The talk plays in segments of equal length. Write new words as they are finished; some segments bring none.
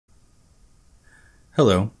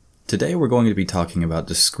Hello. Today we're going to be talking about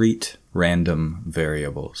discrete random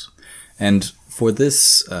variables. And for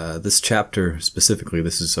this chapter specifically,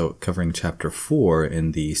 this is covering chapter 4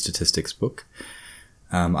 in the statistics book.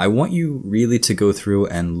 I want you really to go through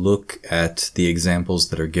and look at the examples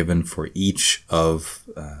that are given for each of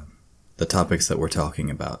the topics that we're talking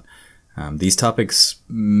about. These topics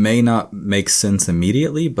may not make sense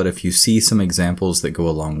immediately, but if you see some examples that go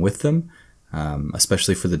along with them,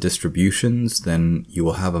 especially for the distributions, then you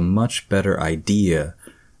will have a much better idea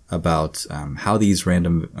about how these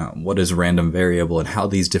what is a random variable and how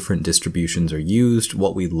these different distributions are used,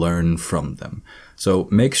 what we learn from them. So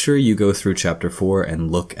make sure you go through chapter 4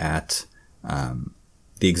 and look at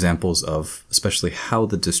the examples of especially how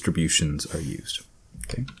the distributions are used.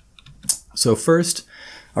 Okay. So first,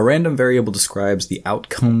 a random variable describes the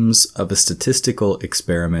outcomes of a statistical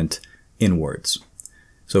experiment in words.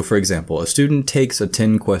 So for example, a student takes a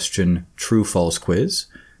 10-question true-false quiz.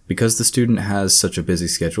 Because the student has such a busy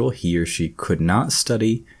schedule, he or she could not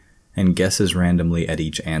study and guesses randomly at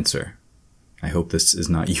each answer. I hope this is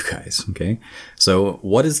not you guys, okay? So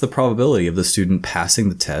what is the probability of the student passing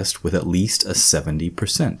the test with at least a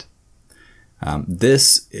 70%?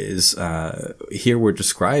 This is, here we're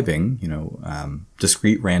describing,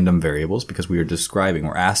 discrete random variables because we're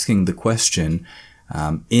asking the question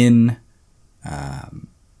in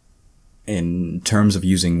terms of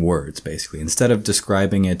using words, basically. Instead of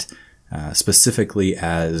describing it specifically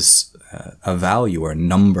as a value or a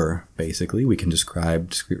number, basically, we can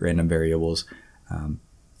describe discrete random variables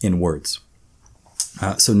in words.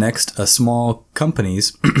 So next, small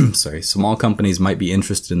companies might be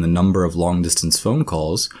interested in the number of long-distance phone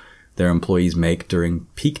calls their employees make during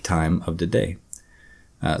peak time of the day.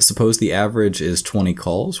 Suppose the average is 20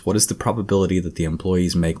 calls. What is the probability that the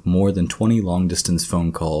employees make more than 20 long-distance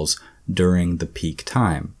phone calls during the peak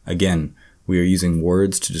time? Again, we are using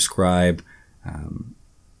words to describe,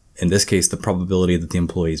 in this case, the probability that the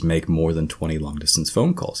employees make more than 20 long-distance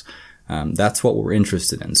phone calls. That's what we're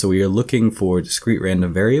interested in. So we are looking for discrete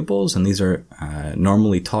random variables, and these are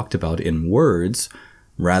normally talked about in words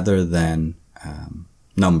rather than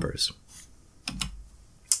numbers.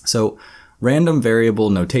 So random variable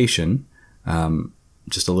notation,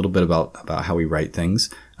 just a little bit about how we write things.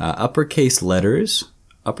 Uppercase letters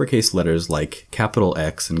like capital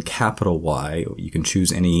X and capital Y, you can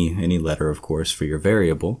choose any letter, of course, for your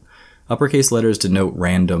variable. Uppercase letters denote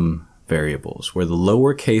random variables, where the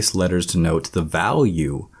lowercase letters denote the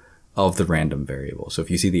value of the random variable. So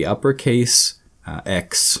if you see the uppercase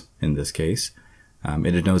X in this case,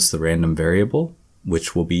 it denotes the random variable,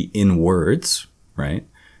 which will be in words, right?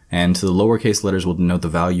 And the lowercase letters will denote the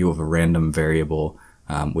value of a random variable,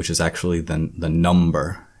 which is actually the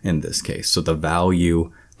number in this case. So the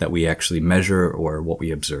value that we actually measure or what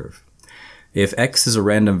we observe. If X is a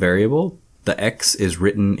random variable, the X is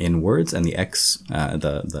written in words, and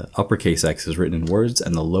the uppercase X is written in words,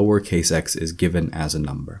 and the lowercase x is given as a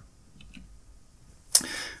number.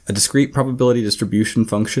 A discrete probability distribution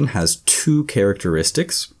function has two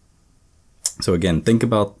characteristics. So again, think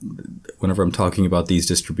about, whenever I'm talking about these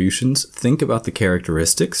distributions, think about the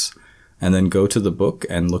characteristics, and then go to the book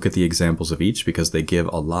and look at the examples of each, because they give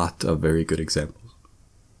a lot of very good examples.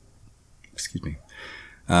 Excuse me.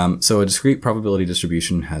 So a discrete probability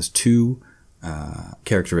distribution has two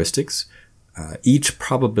characteristics. Each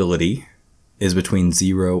probability is between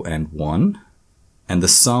 0 and 1, and the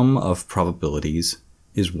sum of probabilities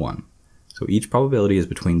is 1. So each probability is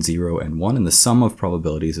between 0 and 1, and the sum of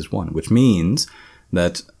probabilities is 1, which means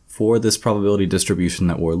that for this probability distribution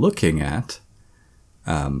that we're looking at,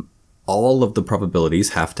 all of the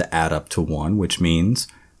probabilities have to add up to 1, which means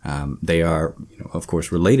they are, of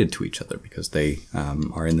course, related to each other because they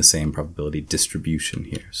are in the same probability distribution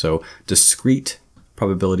here. So discrete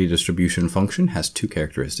probability distribution function has two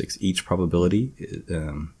characteristics. Each probability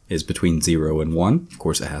is between 0 and 1. Of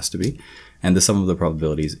course, it has to be. And the sum of the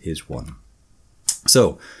probabilities is 1.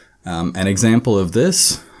 So an example of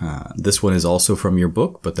this, this one is also from your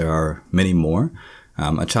book, but there are many more.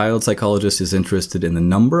 A child psychologist is interested in the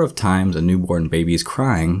number of times a newborn baby's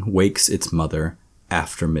crying wakes its mother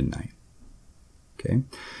after midnight. Okay.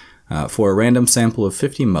 For a random sample of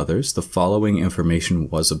 50 mothers, the following information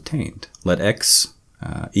was obtained. Let X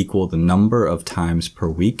equal the number of times per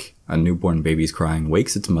week a newborn baby's crying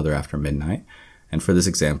wakes its mother after midnight. And for this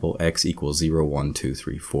example, X equals 0, 1, 2,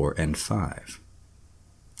 3, 4, and 5.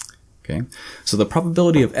 Okay. So the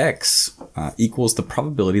probability of X equals the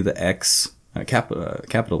probability that X,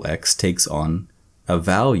 capital X, takes on a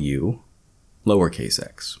value lowercase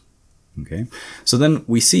x. Okay, so then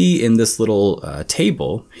we see in this little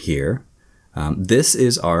table here This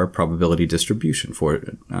is our probability distribution for,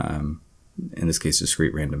 in this case,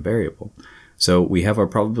 discrete random variable. So we have our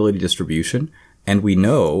probability distribution, and we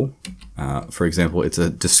know, for example, it's a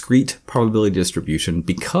discrete probability distribution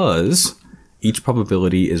because each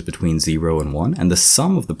probability is between 0 and 1, and the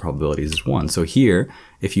sum of the probabilities is 1. So here,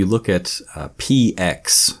 if you look at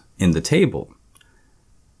px in the table,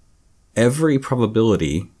 every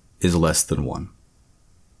probability is less than 1.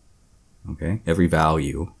 Okay? Every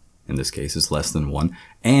value, in this case, is less than 1.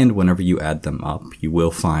 And whenever you add them up, you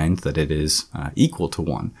will find that it is equal to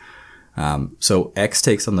 1. So x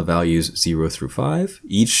takes on the values 0 through 5.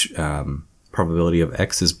 Each probability of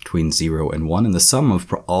x is between 0 and 1, and the sum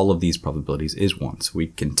of all of these probabilities is 1. So we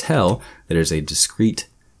can tell that there's a discrete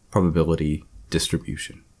probability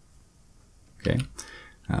distribution. Okay.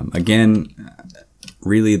 Again,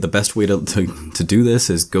 really the best way to do this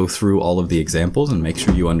is go through all of the examples and make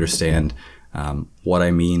sure you understand what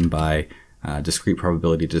I mean by discrete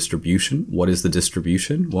probability distribution. What is the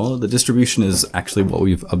distribution? Well, the distribution is actually what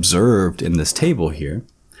we've observed in this table here.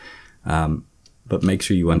 But make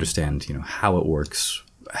sure you understand, how it works,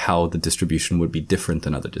 how the distribution would be different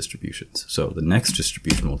than other distributions. So the next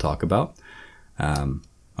distribution we'll talk about.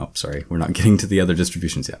 Sorry, we're not getting to the other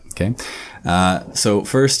distributions yet. Okay. So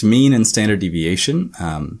first, mean and standard deviation.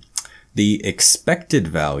 The expected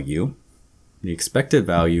value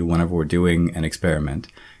whenever we're doing an experiment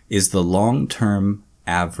is the long-term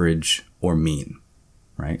average or mean,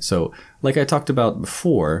 right? So like I talked about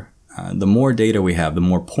before, the more data we have, the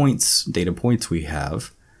more data points we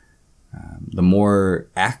have, the more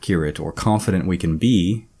accurate or confident we can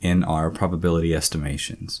be in our probability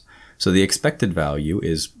estimations. So the expected value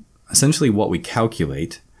is essentially what we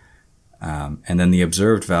calculate, and then the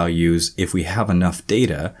observed values, if we have enough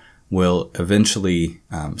data, will eventually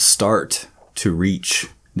start to reach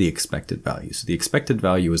the expected value. So the expected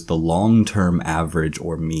value is the long-term average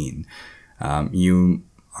or mean. You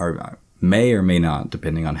may or may not,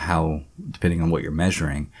 depending on what you're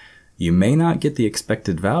measuring, you may not get the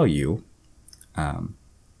expected value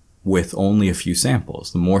with only a few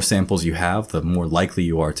samples. The more samples you have, the more likely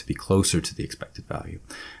you are to be closer to the expected value.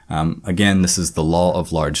 Again, this is the law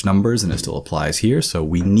of large numbers, and it still applies here. So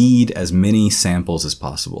we need as many samples as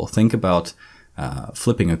possible. Think about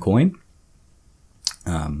flipping a coin.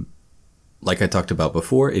 Like I talked about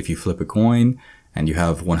before, if you flip a coin and you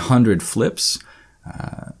have 100 flips,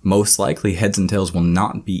 most likely heads and tails will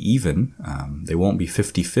not be even. They won't be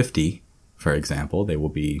 50-50, for example. They will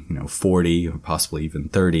be, 40 or possibly even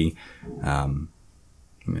 30.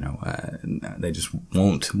 They just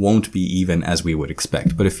won't be even as we would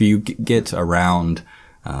expect. But if you get around,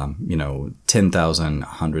 10,000,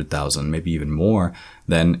 100,000, maybe even more,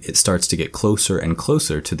 then it starts to get closer and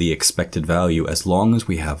closer to the expected value as long as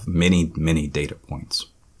we have many, many data points.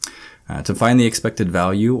 To find the expected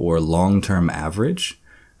value or long-term average,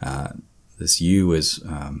 this U is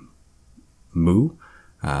mu.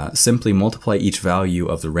 Simply multiply each value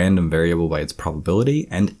of the random variable by its probability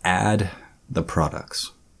and add the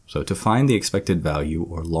products. So to find the expected value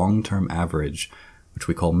or long-term average, which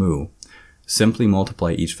we call mu, simply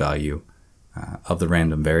multiply each value of the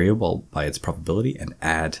random variable by its probability and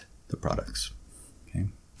add the products. Okay.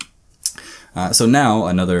 So now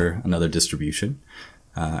another distribution.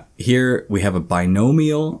 Here we have a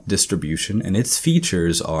binomial distribution, and its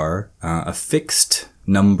features are a fixed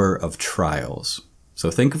number of trials.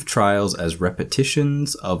 So think of trials as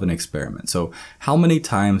repetitions of an experiment. So how many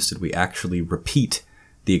times did we actually repeat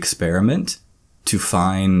the experiment to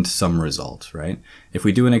find some result, right? If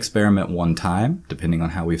we do an experiment one time, depending on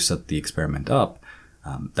how we've set the experiment up,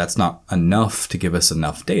 that's not enough to give us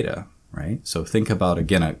enough data, right? So think about,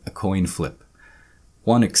 again, a coin flip.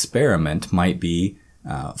 One experiment might be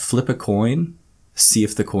flip a coin, see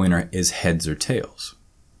if the coin is heads or tails.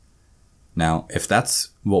 Now, if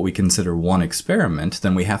that's what we consider one experiment,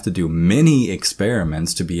 then we have to do many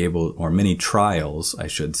experiments to be able, or many trials, I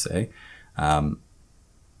should say,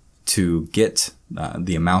 to get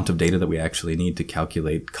the amount of data that we actually need to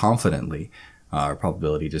calculate confidently our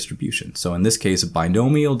probability distribution. So in this case,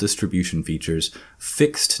 binomial distribution features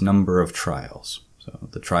fixed number of trials. So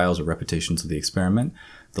the trials are repetitions of the experiment.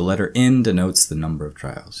 The letter N denotes the number of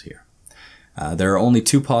trials here. There are only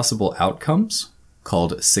two possible outcomes,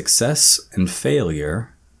 called success and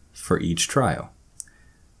failure, for each trial.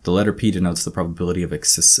 The letter P denotes the probability of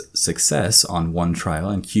success on one trial,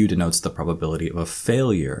 and Q denotes the probability of a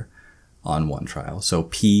failure on one trial. So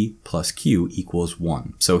P plus Q equals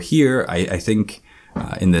 1. So here, I think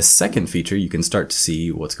in this second feature, you can start to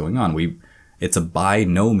see what's going on. It's a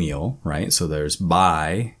binomial, right? So there's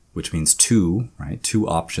bi, which means two, right? Two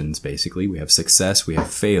options, basically. We have success, we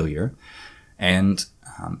have failure. and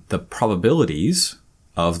the probabilities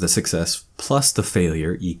of the success plus the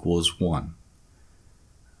failure equals 1.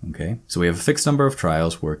 Okay, so we have a fixed number of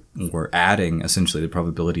trials. We're adding essentially the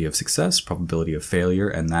probability of success, probability of failure,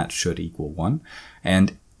 and that should equal 1.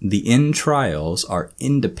 And the n trials are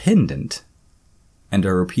independent and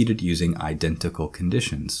are repeated using identical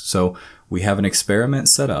conditions. So we have an experiment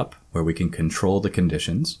set up where we can control the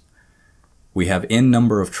conditions. We have n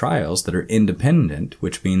number of trials that are independent,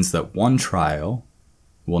 which means that one trial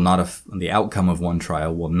will not, the outcome of one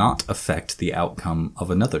trial will not affect the outcome of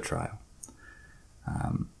another trial.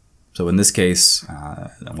 So in this case,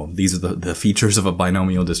 well, these are the features of a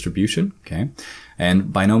binomial distribution, okay?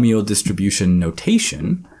 And binomial distribution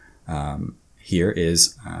notation here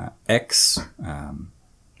is x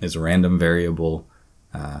is a random variable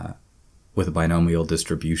with a binomial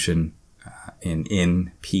distribution in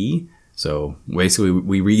NP. So basically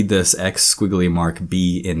we read this x squiggly mark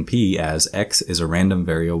b in p as x is a random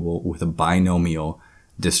variable with a binomial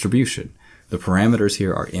distribution. The parameters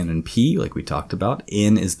here are n and p, like we talked about.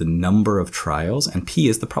 N is the number of trials, and p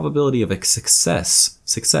is the probability of a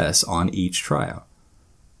success on each trial.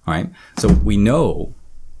 All right, so we know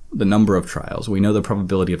the number of trials. We know the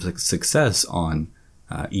probability of success on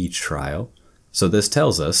each trial. So this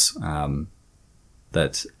tells us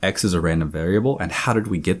that x is a random variable. And how did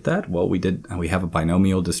we get that? Well, we have a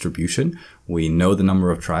binomial distribution. We know the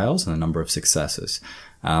number of trials and the number of successes.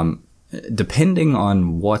 Depending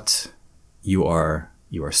on what you are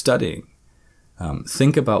studying,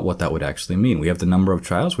 think about what that would actually mean. We have the number of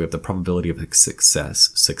trials. We have the probability of success.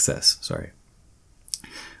 Sorry.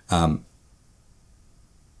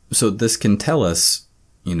 So this can tell us,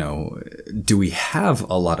 you know, do we have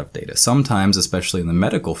a lot of data? Sometimes, especially in the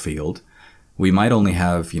medical field, we might only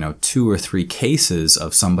have, you know, 2 or 3 cases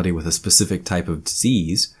of somebody with a specific type of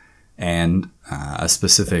disease, and a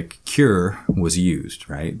specific cure was used,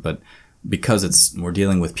 right? But because we're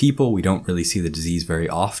dealing with people, we don't really see the disease very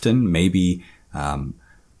often. Maybe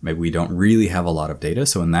we don't really have a lot of data.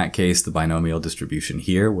 So in that case, the binomial distribution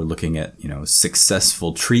here, we're looking at, you know,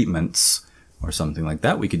 successful treatments or something like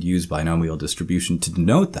that. We could use binomial distribution to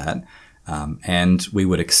denote that. And we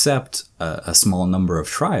would accept a small number of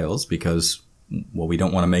trials because, well, we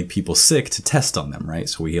don't want to make people sick to test on them, right?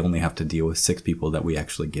 So we only have to deal with 6 people that we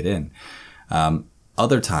actually get in.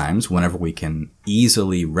 Other times, whenever we can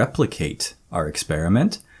easily replicate our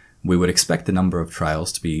experiment, we would expect the number of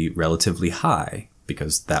trials to be relatively high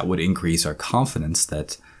because that would increase our confidence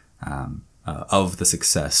that of the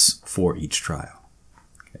success for each trial.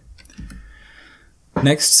 Okay.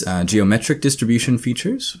 Next, geometric distribution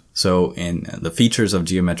features. So in the features of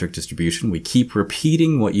geometric distribution, we keep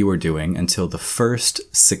repeating what you are doing until the first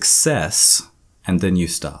success, and then you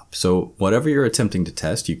stop. So whatever you're attempting to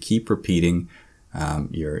test, you keep repeating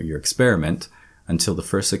your experiment until the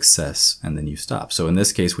first success, and then you stop. So in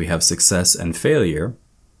this case, we have success and failure.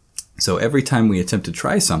 So every time we attempt to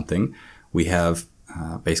try something, we have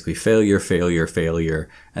basically failure, failure, failure,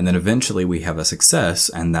 and then eventually we have a success,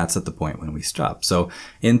 and that's at the point when we stop. So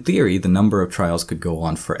in theory, the number of trials could go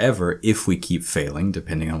on forever if we keep failing,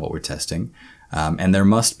 depending on what we're testing. And there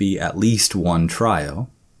must be at least one trial,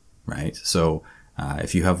 right? So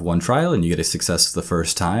if you have one trial and you get a success the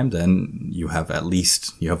first time, then you have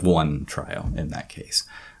one trial in that case.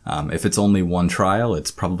 If it's only one trial,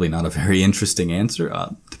 it's probably not a very interesting answer,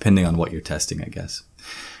 depending on what you're testing, I guess.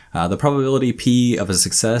 The probability P of a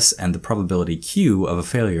success and the probability Q of a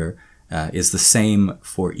failure is the same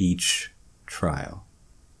for each trial,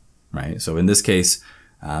 right? So in this case,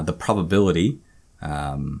 the probability,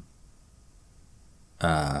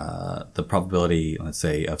 let's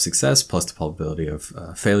say, of success plus the probability of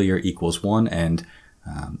failure equals 1, and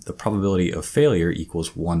the probability of failure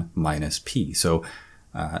equals 1 minus P. So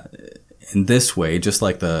in this way, just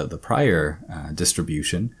like the prior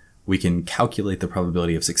distribution, we can calculate the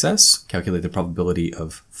probability of success, calculate the probability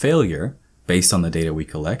of failure based on the data we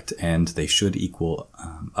collect, and they should equal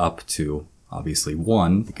up to, obviously,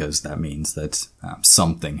 1, because that means that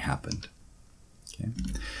something happened. Okay.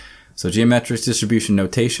 So geometric distribution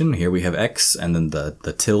notation, here we have x and then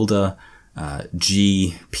the tilde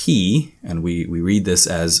GP, and we read this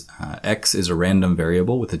as x is a random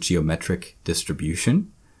variable with a geometric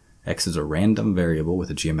distribution. X is a random variable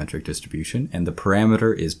with a geometric distribution, and the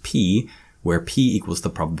parameter is P, where P equals the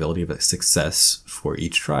probability of a success for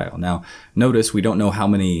each trial. Now, notice we don't know how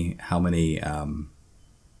many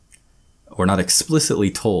we're not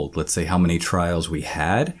explicitly told, let's say, how many trials we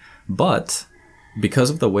had, but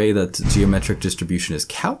because of the way that geometric distribution is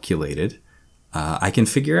calculated, I can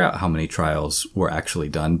figure out how many trials were actually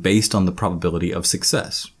done based on the probability of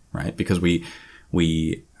success, right? Because we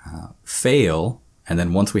fail, and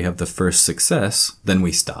then once we have the first success, then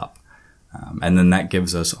we stop. And then that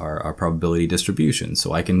gives us our probability distribution.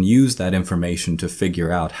 So I can use that information to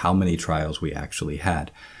figure out how many trials we actually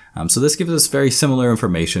had. So this gives us very similar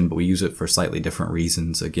information, but we use it for slightly different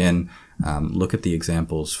reasons. Again, look at the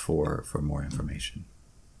examples for more information.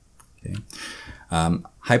 Okay.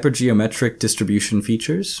 Hypergeometric distribution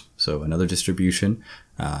features. So another distribution.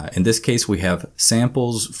 In this case, we have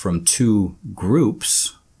samples from two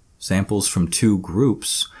groups,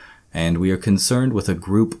 and we are concerned with a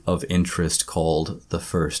group of interest called the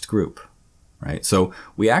first group, right? So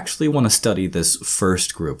we actually want to study this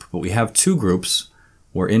first group, but we have two groups.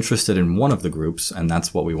 We're interested in one of the groups, and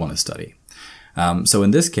that's what we want to study. So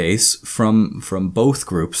in this case, from both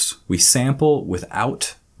groups, we sample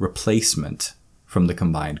without replacement from the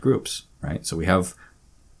combined groups, right? So we have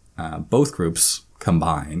both groups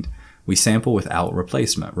combined. We sample without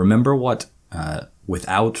replacement. Remember what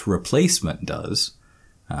without replacement does.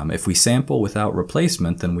 If we sample without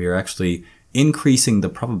replacement, then we are actually increasing the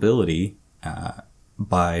probability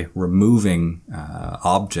by removing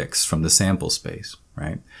objects from the sample space,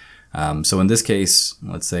 right? So in this case,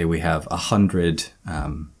 let's say we have 100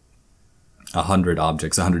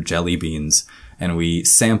 objects, 100 jelly beans, and we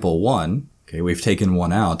sample one. Okay, we've taken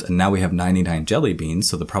one out, and now we have 99 jelly beans,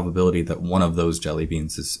 so the probability that one of those jelly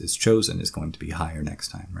beans is chosen is going to be higher next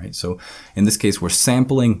time, right? So in this case, we're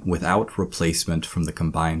sampling without replacement from the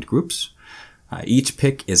combined groups. Each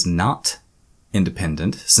pick is not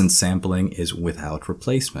independent, since sampling is without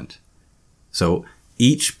replacement. So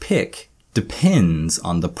each pick depends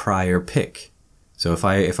on the prior pick. So if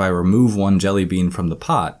I remove one jelly bean from the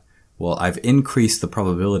pot, well, I've increased the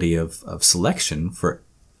probability of selection for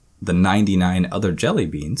the 99 other jelly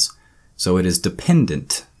beans, so it is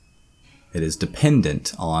dependent. It is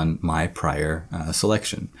dependent on my prior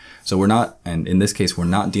selection. So we're not, and in this case, we're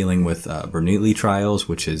not dealing with Bernoulli trials,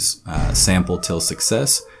 which is sample till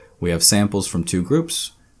success. We have samples from two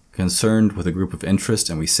groups, concerned with a group of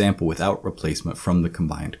interest, and we sample without replacement from the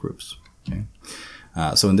combined groups. Okay.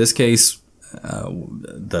 So in this case,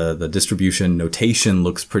 the distribution notation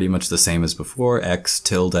looks pretty much the same as before, x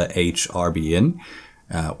tilde h rbn.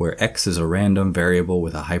 Where x is a random variable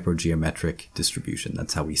with a hypergeometric distribution.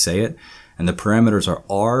 That's how we say it. And the parameters are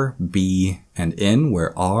r, b, and n,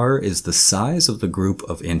 where r is the size of the group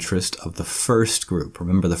of interest of the first group.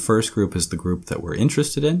 Remember, the first group is the group that we're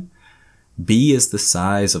interested in. B is the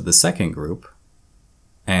size of the second group.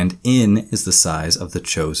 And n is the size of the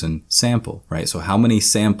chosen sample, right? So how many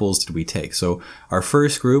samples did we take? So our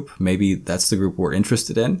first group, maybe that's the group we're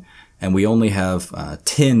interested in, and we only have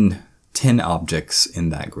 10 objects in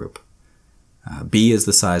that group. B is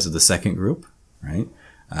the size of the second group, right?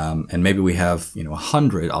 And maybe we have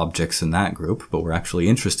 100 objects in that group, but we're actually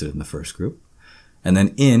interested in the first group. And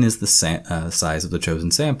then n is the size of the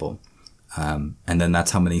chosen sample. And then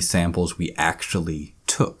that's how many samples we actually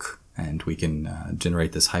took. And we can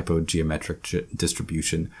generate this hypergeometric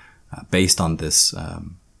distribution based on this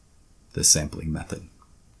sampling method.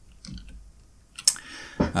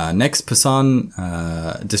 Next, Poisson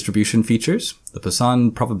distribution features. The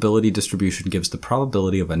Poisson probability distribution gives the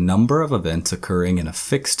probability of a number of events occurring in a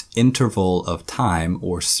fixed interval of time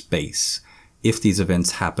or space, if these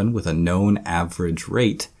events happen with a known average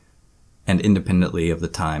rate and independently of the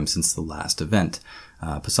time since the last event.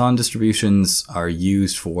 Poisson distributions are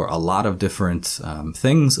used for a lot of different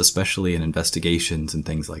things, especially in investigations and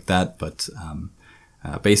things like that, but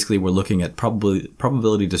basically, we're looking at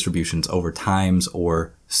probability distributions over times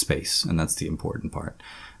or space, and that's the important part.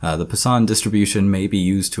 The Poisson distribution may be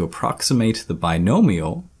used to approximate the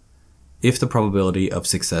binomial if the probability of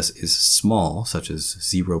success is small, such as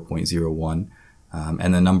 0.01,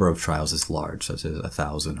 and the number of trials is large, such as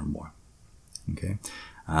 1,000 or more. Okay.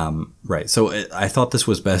 Right. So I thought this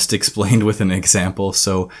was best explained with an example.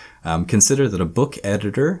 So consider that a book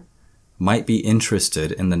editor might be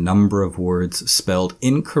interested in the number of words spelled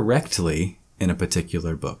incorrectly in a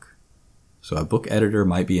particular book. So a book editor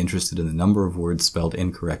might be interested in the number of words spelled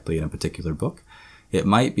incorrectly in a particular book. It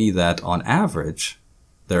might be that on average,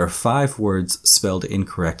 there are 5 words spelled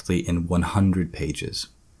incorrectly in 100 pages.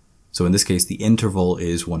 So in this case, the interval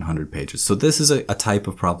is 100 pages. So this is a type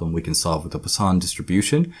of problem we can solve with the Poisson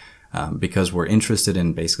distribution because we're interested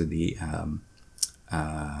in basically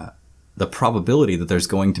the probability that there's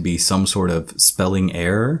going to be some sort of spelling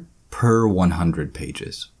error per 100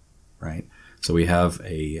 pages, right? So we have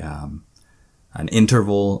an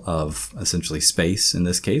interval of essentially space in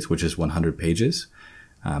this case, which is 100 pages.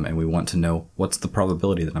 And we want to know what's the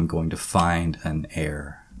probability that I'm going to find an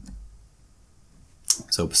error.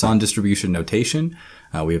 So Poisson distribution notation,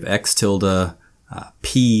 we have x tilde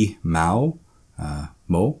P Mao,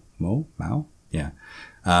 Mao, yeah.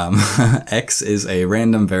 X is a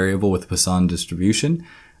random variable with Poisson distribution,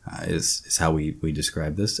 is how we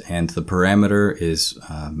describe this. And the parameter is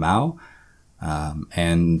Mao,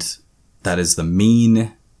 and that is the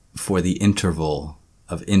mean for the interval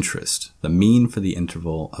of interest. The mean for the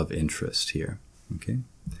interval of interest here, okay?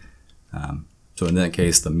 So in that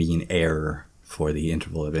case, the mean error for the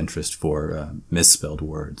interval of interest for misspelled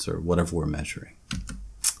words or whatever we're measuring.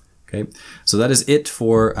 Okay, so that is it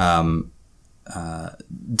for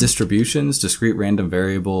distributions, discrete random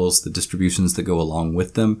variables, the distributions that go along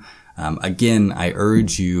with them. Again, I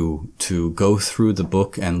urge you to go through the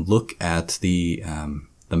book and look at the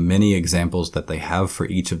many examples that they have for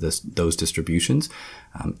each of those distributions.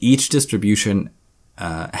 Each distribution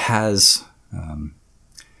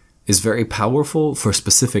is very powerful for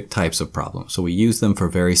specific types of problems. So we use them for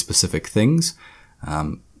very specific things.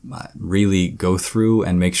 Really go through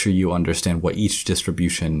and make sure you understand what each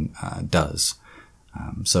distribution does.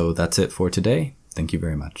 So that's it for today. Thank you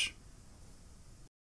very much.